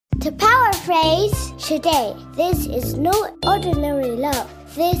To paraphrase today, this is no ordinary love.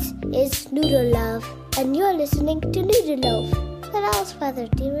 This is Noodle Love, and you're listening to Noodle Loaf. What else, Father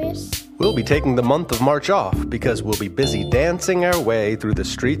Dearest? We'll be taking the month of March off because we'll be busy dancing our way through the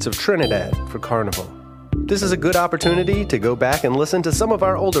streets of Trinidad for Carnival. This is a good opportunity to go back and listen to some of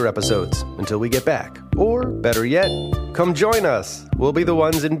our older episodes until we get back. Or, better yet, come join us. We'll be the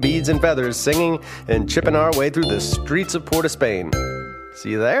ones in beads and feathers singing and chipping our way through the streets of Port of Spain.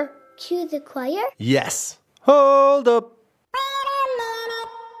 See you there? Cue the choir? Yes. Hold up.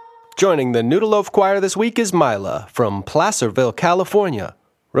 Joining the Noodle Loaf Choir this week is Mila from Placerville, California.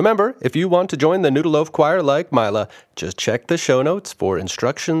 Remember, if you want to join the Noodle Loaf Choir like Mila, just check the show notes for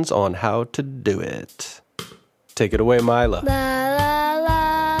instructions on how to do it. Take it away, Mila. La la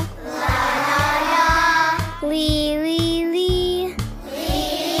la, la la la, lee lee lee,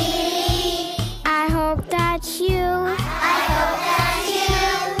 lee. I hope that you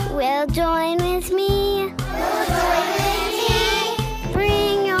will join with me.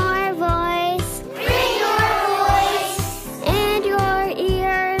 Bring your voice, and your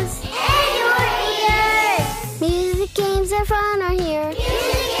ears. Music, games, and fun are here.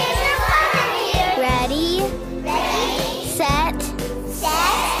 Ready? Set.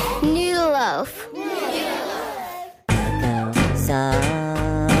 Noodle Loaf. Echo song.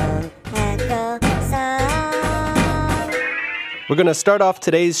 We're going to start off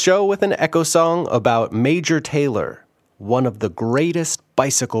today's show with an echo song about Major Taylor, one of the greatest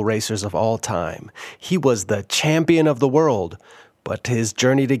bicycle racers of all time. He was the champion of the world, but his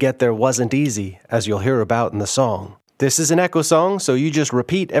journey to get there wasn't easy, as you'll hear about in the song. This is an echo song, so you just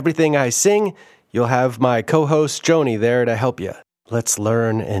repeat everything I sing. You'll have my co-host Joni there to help you. Let's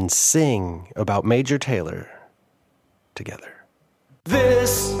learn and sing about Major Taylor together.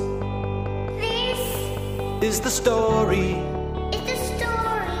 This is the story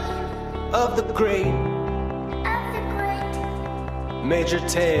of the great Major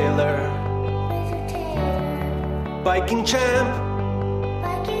Taylor, biking champ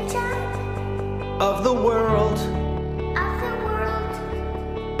of the world.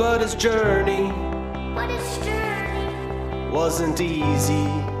 But his journey wasn't easy.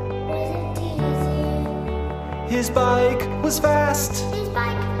 His bike was fast.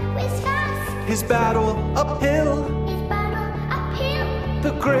 His battle uphill.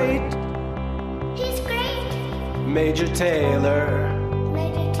 The great Major Taylor.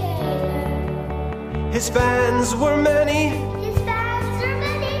 His fans were many.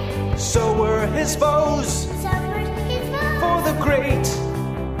 So were his foes. For the great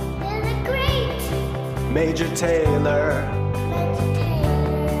Major Taylor.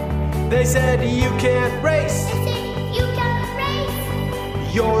 They said you can't race.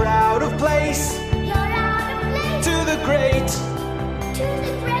 You're out of place. To the great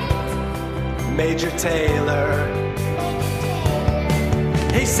Major Taylor.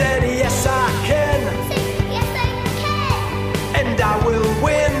 He said, yes, I can. And I will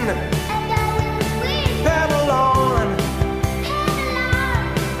win. Pedal on.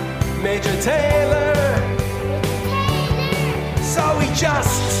 Major Taylor. So he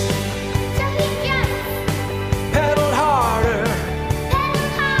just pedaled harder.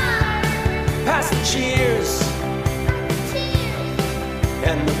 Past the cheers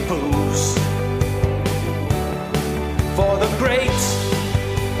and the boos. For the great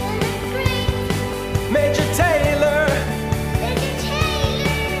Major Taylor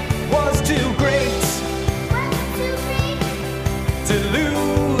was too great to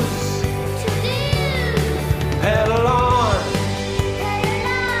lose. Pedal on,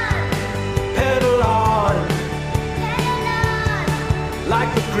 pedal on,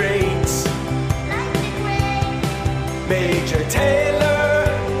 like the great Major Taylor.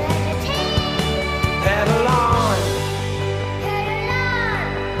 Pedal on,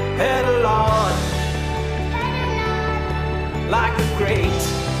 pedal on, like the great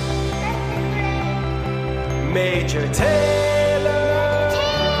Major Taylor.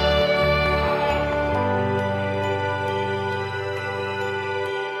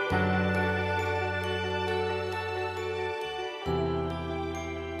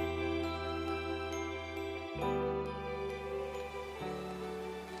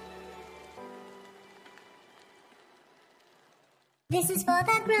 This is for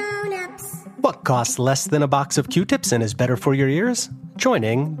the grown-ups. What costs less than a box of Q-tips and is better for your ears?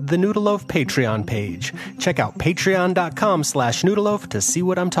 Joining the Noodle Loaf Patreon page. Check out patreon.com/noodleloaf to see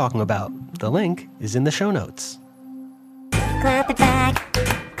what I'm talking about. The link is in the show notes. Clap it back,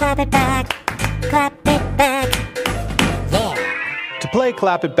 clap it back, clap it back. Yeah. play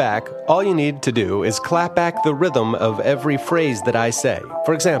Clap It Back, all you need to do is clap back the rhythm of every phrase that I say.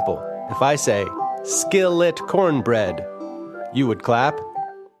 For example, if I say, skillet cornbread, you would clap.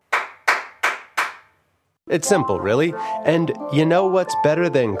 It's simple, really. And you know what's better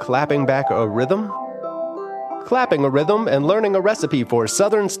than clapping back a rhythm? Clapping a rhythm and learning a recipe for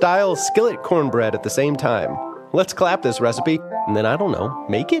Southern-style skillet cornbread at the same time. Let's clap this recipe, and then, I don't know,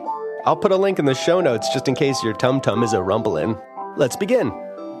 make it? I'll put a link in the show notes just in case your tum-tum is a-rumbling. Let's begin.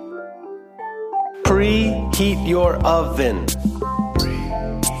 Preheat your oven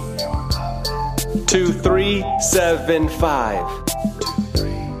to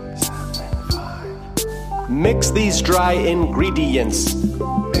 375. Mix these dry ingredients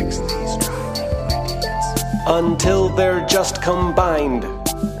until they're just combined.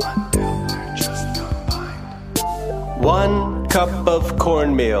 1 cup of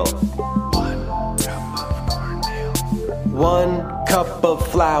cornmeal. 1 cup of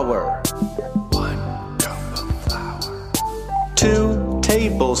flour. 2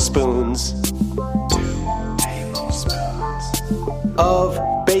 tablespoons of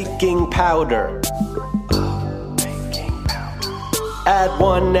baking powder. Add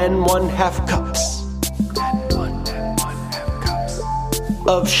 1 1/2 cups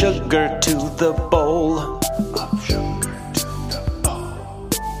of sugar to the bowl.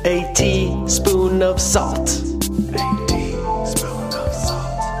 A teaspoon of salt.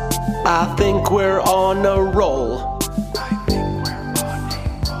 I think we're on a roll.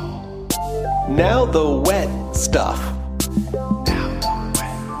 Now the wet stuff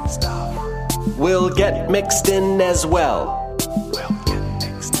will get mixed in as well.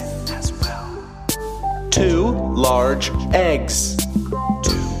 2 large eggs.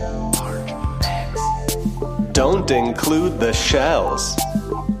 Don't include the shells.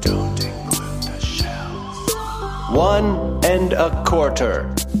 1 1/4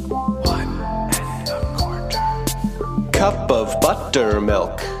 cup of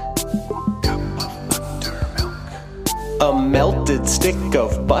buttermilk. A melted stick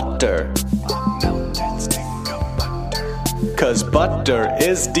of butter. 'Cause butter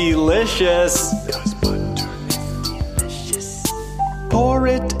is delicious. Pour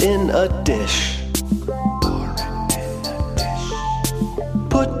it in a dish.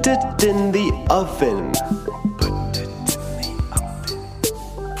 Put it in the oven.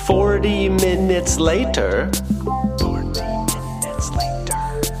 40 minutes later.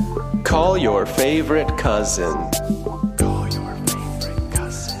 Call your favorite cousin.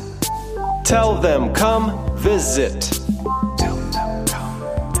 Tell them come visit.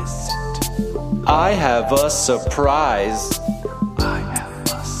 I have a surprise.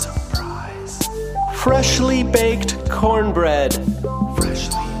 Freshly baked cornbread.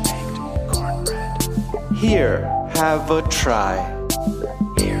 Here, have a try.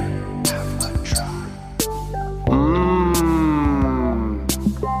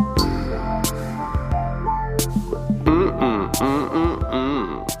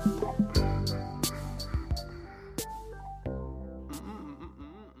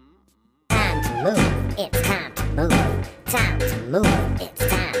 Time to move, it's time to move. Time to move, it's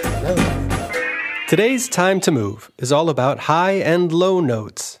time to move. Today's Time to Move is all about high and low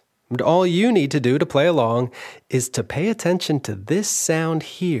notes. And all you need to do to play along is to pay attention to this sound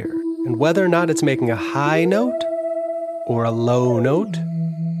here and whether or not it's making a high note or a low note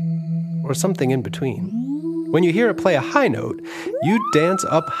or something in between. When you hear it play a high note, you dance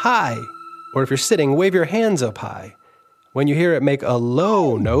up high. Or if you're sitting, wave your hands up high. When you hear it make a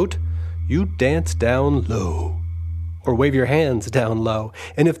low note, you dance down low. Or wave your hands down low.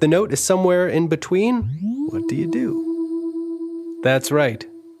 And if the note is somewhere in between, what do? That's right.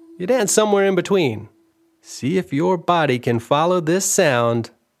 You dance somewhere in between. See if your body can follow this sound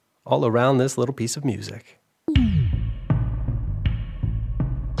all around this little piece of music.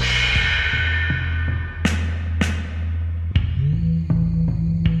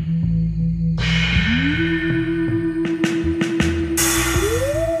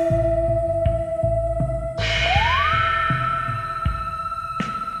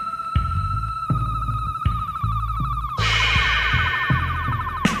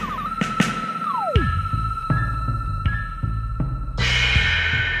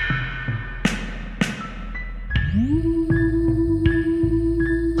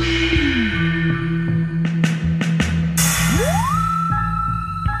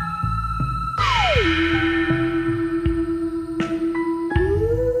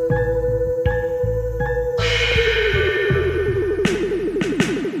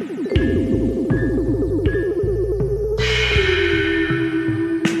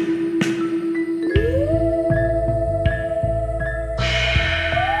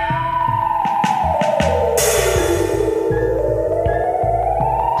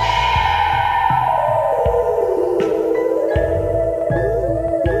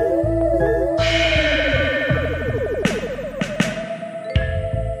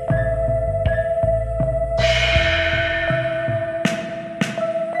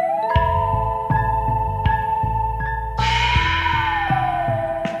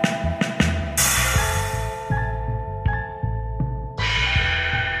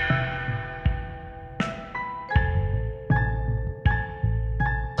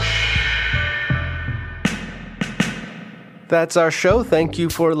 That's our show. Thank you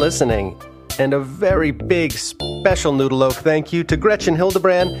for listening. And a very big special Noodle Loaf thank you to Gretchen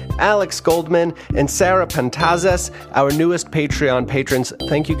Hildebrand, Alex Goldman, and Sarah Pantazes, our newest Patreon patrons.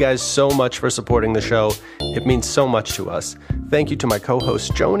 Thank you guys so much for supporting the show. It means so much to us. Thank you to my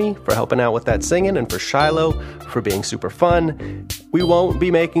co-host Joni for helping out with that singing, and for Shiloh for being super fun. We won't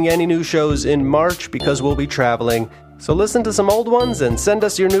be making any new shows in March because we'll be traveling. So listen to some old ones and send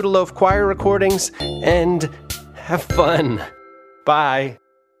us your Noodle Loaf choir recordings and have fun. Bye.